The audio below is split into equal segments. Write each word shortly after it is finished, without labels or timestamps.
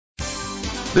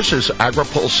This is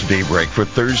AgriPulse Daybreak for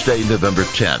Thursday, November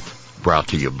 10th, brought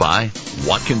to you by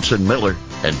Watkinson Miller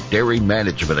and Dairy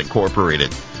Management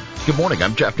Incorporated. Good morning,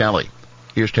 I'm Jeff Daly.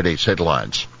 Here's today's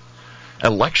headlines.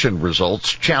 Election results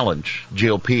challenge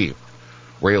GOP.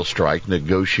 Rail strike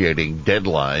negotiating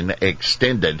deadline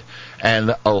extended,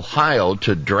 and Ohio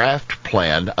to draft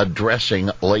plan addressing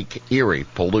Lake Erie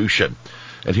pollution.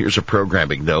 And here's a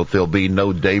programming note. There'll be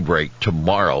no daybreak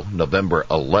tomorrow, November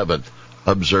 11th,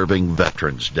 observing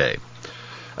Veterans Day.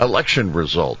 Election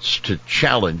results to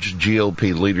challenge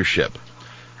GOP leadership.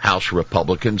 House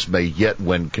Republicans may yet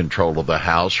win control of the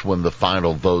House when the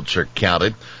final votes are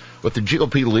counted, but the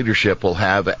GOP leadership will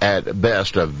have at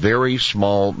best a very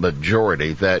small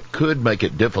majority that could make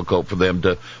it difficult for them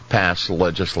to pass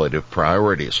legislative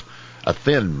priorities. A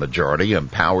thin majority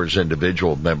empowers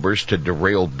individual members to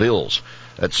derail bills.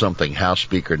 That's something House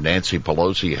Speaker Nancy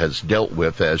Pelosi has dealt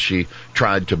with as she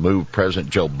tried to move President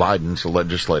Joe Biden's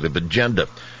legislative agenda.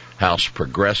 House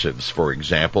progressives, for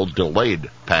example,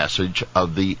 delayed passage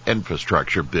of the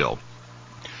infrastructure bill.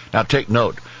 Now take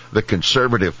note, the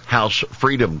conservative House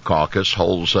Freedom Caucus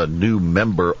holds a new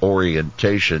member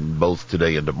orientation both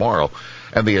today and tomorrow,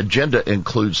 and the agenda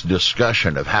includes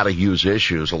discussion of how to use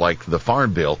issues like the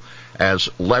Farm Bill as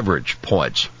leverage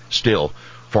points. Still,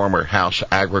 former House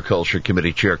Agriculture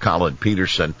Committee Chair Collin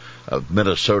Peterson of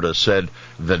Minnesota said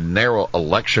the narrow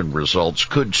election results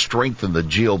could strengthen the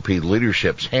GOP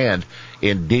leadership's hand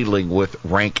in dealing with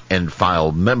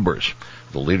rank-and-file members.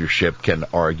 The leadership can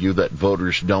argue that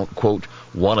voters don't, quote,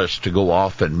 want us to go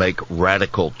off and make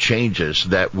radical changes,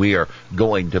 that we are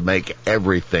going to make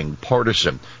everything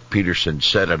partisan, Peterson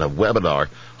said at a webinar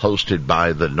hosted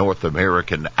by the North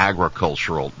American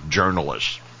Agricultural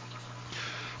Journalists.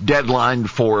 Deadline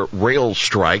for rail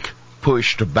strike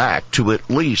pushed back to at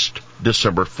least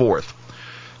December 4th.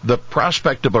 The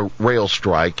prospect of a rail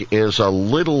strike is a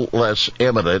little less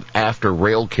imminent after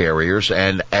rail carriers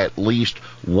and at least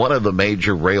one of the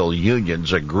major rail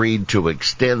unions agreed to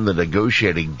extend the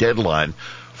negotiating deadline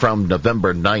from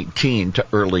November 19 to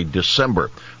early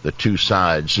December. The two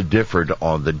sides differed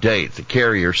on the date. The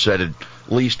carrier said at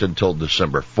least until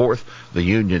December 4th. The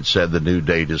union said the new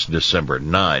date is December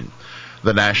 9.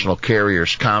 The National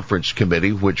Carriers Conference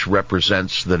Committee, which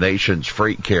represents the nation's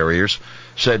freight carriers,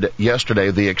 said yesterday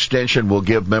the extension will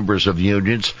give members of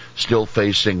unions still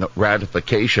facing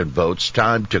ratification votes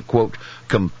time to, quote,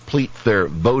 complete their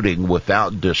voting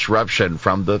without disruption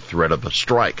from the threat of a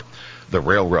strike. The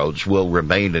railroads will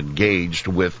remain engaged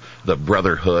with the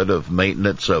Brotherhood of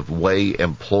Maintenance of Way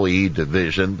Employee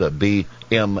Division, the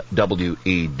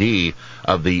BMWED,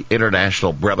 of the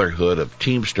International Brotherhood of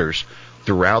Teamsters,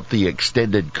 throughout the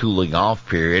extended cooling off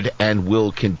period, and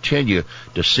will continue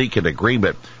to seek an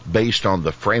agreement based on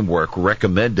the framework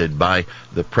recommended by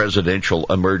the Presidential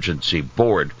Emergency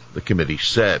Board, the committee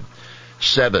said.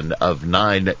 7 of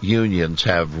 9 unions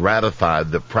have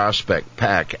ratified the Prospect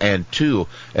Pact, and 2,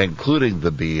 including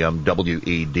the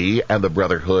BMWED and the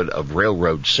Brotherhood of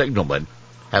Railroad Signalmen,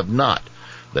 have not.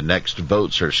 The next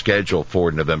votes are scheduled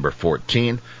for November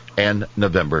 14 and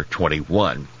November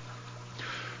 21.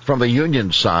 From the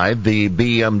union side, the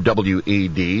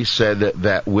BMWED said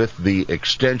that with the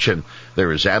extension,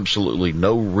 there is absolutely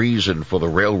no reason for the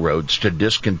railroads to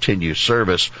discontinue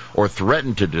service or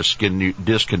threaten to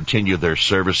discontinue their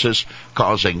services,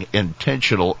 causing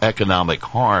intentional economic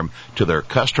harm to their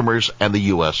customers and the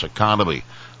U.S. economy.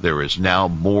 There is now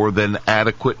more than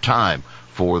adequate time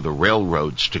for the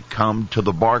railroads to come to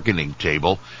the bargaining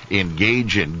table,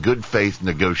 engage in good faith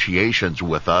negotiations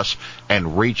with us,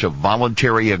 and reach a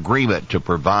voluntary agreement to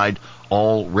provide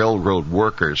all railroad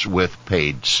workers with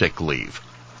paid sick leave.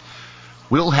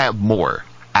 We'll have more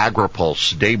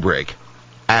AgriPulse Daybreak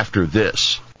after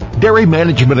this. Dairy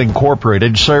Management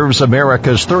Incorporated serves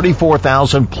America's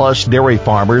 34,000-plus dairy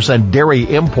farmers and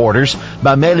dairy importers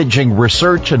by managing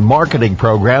research and marketing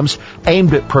programs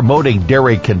aimed at promoting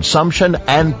dairy consumption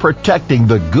and protecting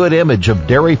the good image of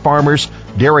dairy farmers,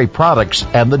 dairy products,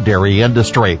 and the dairy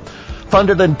industry.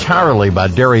 Funded entirely by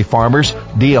dairy farmers,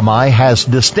 DMI has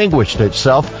distinguished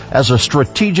itself as a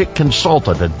strategic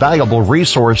consultant and valuable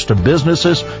resource to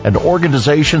businesses and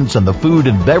organizations in the food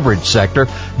and beverage sector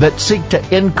that seek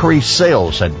to increase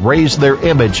sales and raise their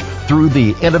image through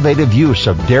the innovative use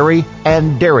of dairy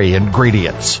and dairy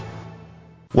ingredients.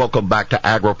 Welcome back to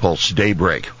AgriPulse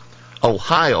Daybreak.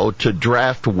 Ohio to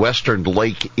draft Western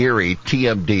Lake Erie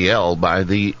TMDL by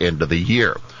the end of the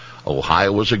year.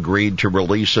 Ohio has agreed to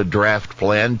release a draft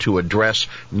plan to address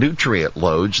nutrient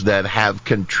loads that have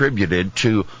contributed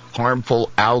to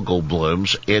harmful algal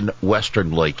blooms in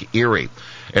western Lake Erie.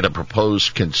 In a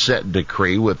proposed consent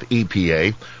decree with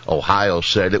EPA, Ohio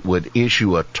said it would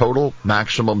issue a total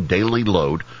maximum daily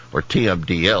load, or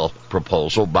TMDL,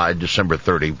 proposal by December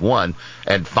 31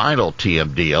 and final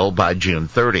TMDL by June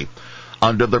 30.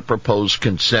 Under the proposed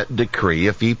consent decree,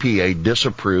 if EPA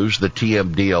disapproves the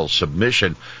TMDL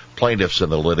submission, plaintiffs in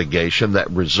the litigation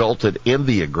that resulted in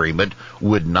the agreement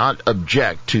would not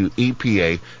object to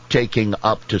EPA taking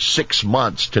up to 6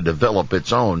 months to develop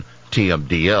its own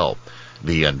TMDL.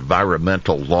 The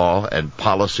Environmental Law and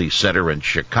Policy Center in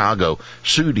Chicago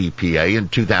sued EPA in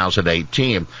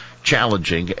 2018,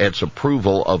 challenging its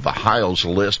approval of Ohio's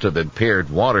list of impaired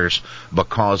waters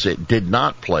because it did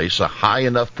not place a high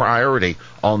enough priority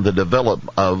on the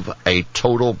development of a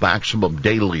total maximum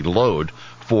daily load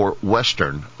for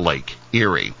western Lake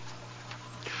Erie.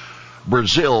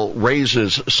 Brazil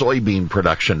raises soybean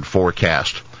production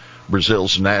forecast.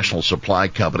 Brazil's national supply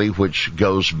company, which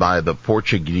goes by the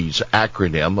Portuguese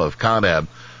acronym of CONAB,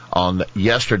 on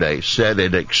yesterday said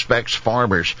it expects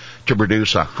farmers to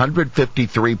produce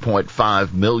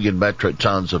 153.5 million metric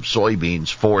tons of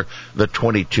soybeans for the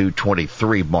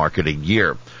 22-23 marketing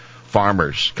year.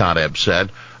 Farmers, CONAB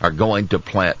said, are going to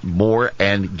plant more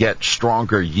and get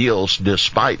stronger yields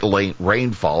despite late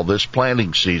rainfall this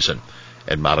planting season.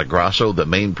 In Mato Grosso, the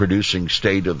main producing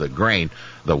state of the grain,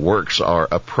 the works are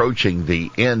approaching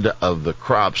the end of the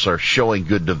crops are showing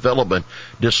good development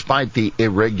despite the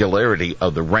irregularity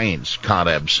of the rains,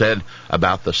 CONAB said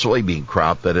about the soybean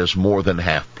crop that is more than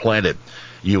half planted.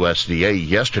 USDA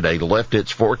yesterday left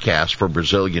its forecast for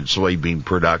Brazilian soybean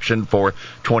production for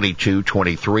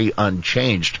 22-23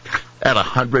 unchanged at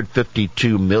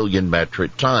 152 million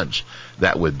metric tons.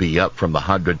 That would be up from the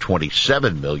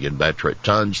 127 million metric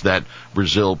tons that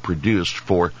Brazil produced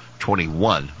for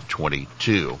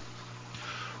 21-22.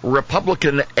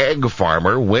 Republican egg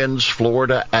farmer wins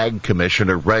Florida Ag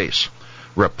Commissioner race.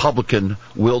 Republican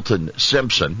Wilton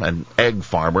Simpson, an egg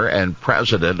farmer and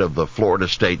president of the Florida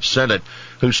State Senate,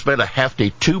 who spent a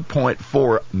hefty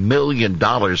 $2.4 million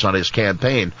on his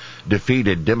campaign,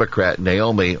 defeated Democrat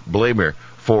Naomi Blamire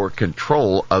for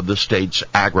control of the state's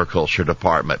agriculture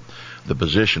department. The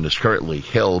position is currently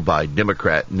held by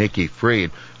Democrat Nikki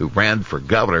Fried, who ran for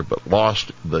governor but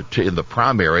lost in the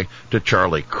primary to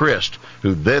Charlie Crist,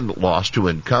 who then lost to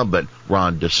incumbent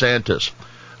Ron DeSantis.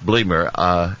 Blamire,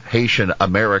 a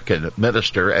Haitian-American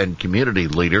minister and community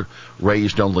leader,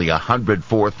 raised only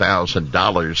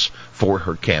 $104,000 for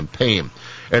her campaign.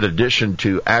 In addition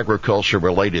to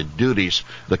agriculture-related duties,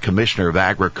 the Commissioner of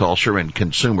Agriculture and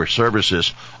Consumer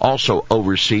Services also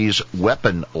oversees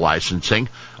weapon licensing,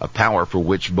 a power for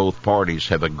which both parties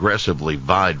have aggressively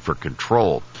vied for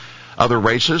control. Other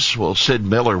races, well, Sid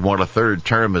Miller won a third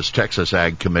term as Texas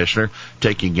Ag Commissioner,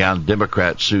 taking down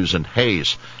Democrat Susan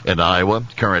Hayes. In Iowa,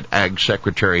 current Ag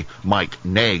Secretary Mike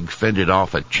Naig fended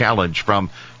off a challenge from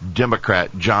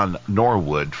Democrat John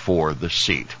Norwood for the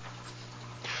seat.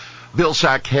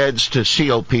 Vilsack heads to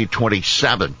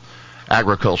COP27.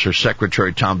 Agriculture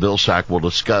Secretary Tom Vilsack will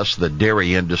discuss the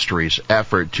dairy industry's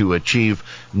effort to achieve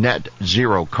net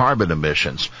zero carbon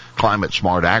emissions,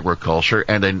 climate-smart agriculture,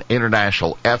 and an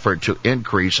international effort to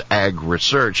increase ag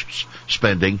research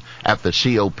spending at the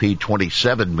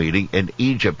COP27 meeting in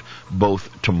Egypt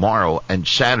both tomorrow and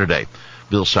Saturday.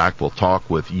 Vilsack will talk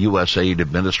with USAID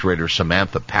Administrator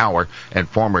Samantha Power and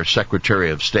former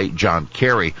Secretary of State John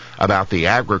Kerry about the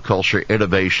Agriculture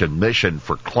Innovation Mission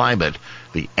for Climate,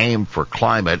 the AIM for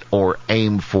Climate, or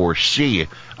AIM4C,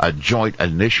 a joint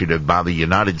initiative by the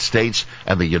United States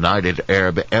and the United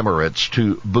Arab Emirates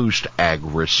to boost ag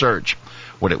research.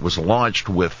 When it was launched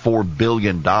with $4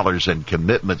 billion in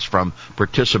commitments from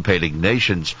participating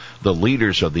nations, the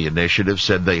leaders of the initiative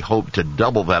said they hope to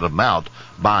double that amount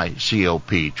by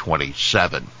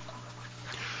COP27.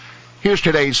 Here's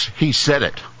today's He Said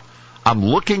It. I'm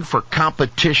looking for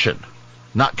competition,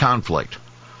 not conflict.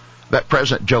 That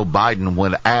President Joe Biden,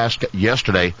 when asked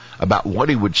yesterday about what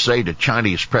he would say to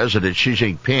Chinese President Xi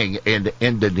Jinping in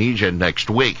Indonesia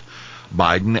next week,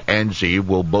 Biden and Xi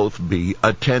will both be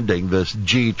attending this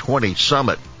G20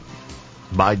 summit.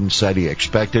 Biden said he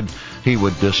expected he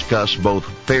would discuss both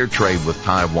fair trade with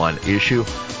Taiwan issue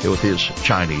with his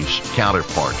Chinese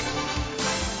counterpart.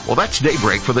 Well, that's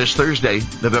Daybreak for this Thursday,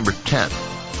 November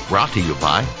 10th. Brought to you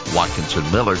by Watkinson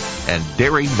Miller and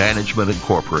Dairy Management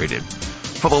Incorporated.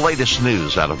 For the latest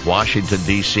news out of Washington,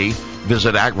 D.C.,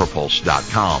 visit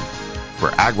agripulse.com.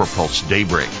 For AgriPulse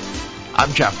Daybreak,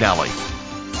 I'm Jeff Nally.